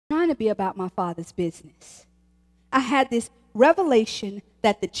to be about my Father's business. I had this revelation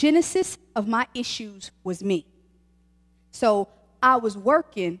that the genesis of my issues was me. So I was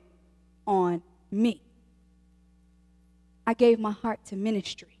working on me. I gave my heart to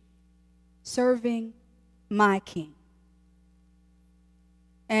ministry, serving my King.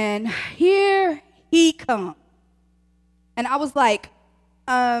 And here he come. And I was like,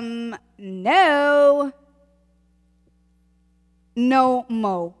 no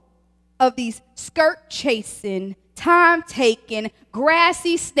mo of these skirt chasing, time taking,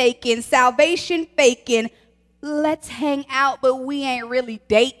 grassy snaking, salvation faking, let's hang out but we ain't really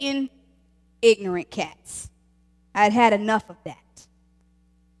dating ignorant cats. I'd had enough of that.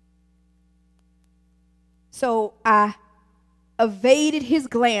 So I evaded his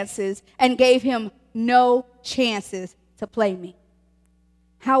glances and gave him no chances to play me.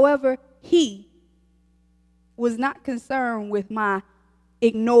 However, he was not concerned with my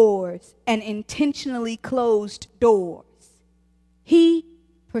ignores and intentionally closed doors. He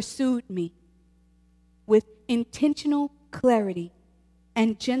pursued me with intentional clarity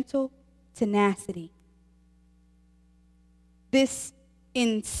and gentle tenacity. This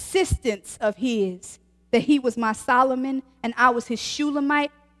insistence of his that he was my Solomon and I was his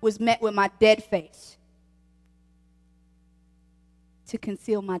Shulamite was met with my dead face to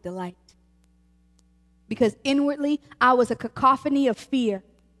conceal my delight. Because inwardly, I was a cacophony of fear.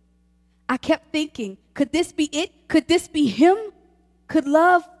 I kept thinking, could this be it? Could this be him? Could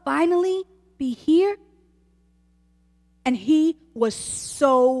love finally be here? And he was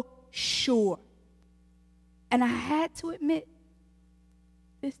so sure. And I had to admit,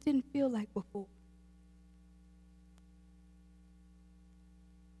 this didn't feel like before.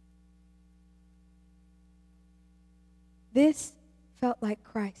 This felt like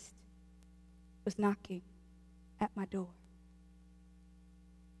Christ was knocking at my door.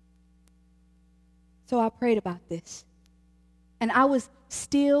 So I prayed about this. And I was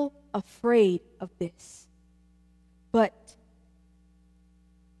still afraid of this. But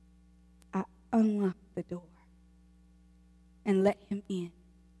I unlocked the door and let him in,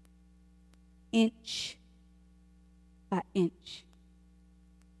 inch by inch.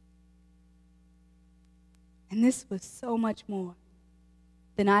 And this was so much more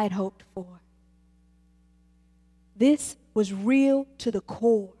than I had hoped for. This was real to the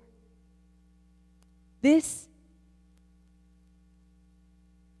core. This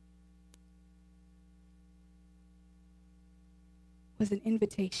was an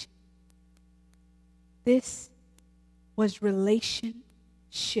invitation. This was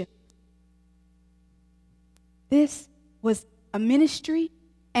relationship. This was a ministry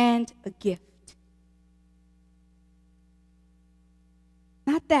and a gift.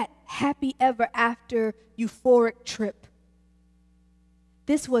 Not that happy ever after euphoric trip.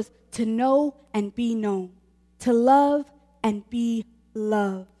 This was to know and be known, to love and be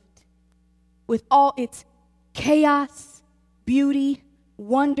loved, with all its chaos, beauty,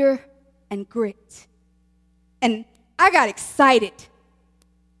 wonder, and grit. And I got excited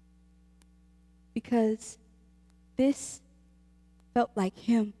because this felt like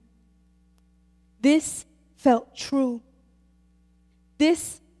him. This felt true.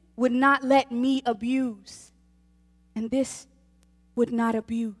 This would not let me abuse, and this would not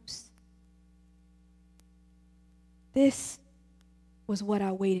abuse. This was what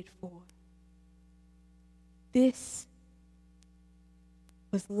I waited for. This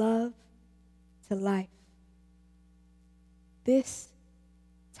was love to life. This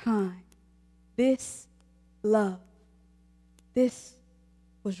time, this love, this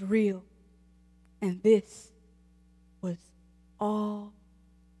was real, and this was all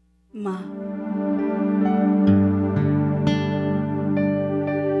mine.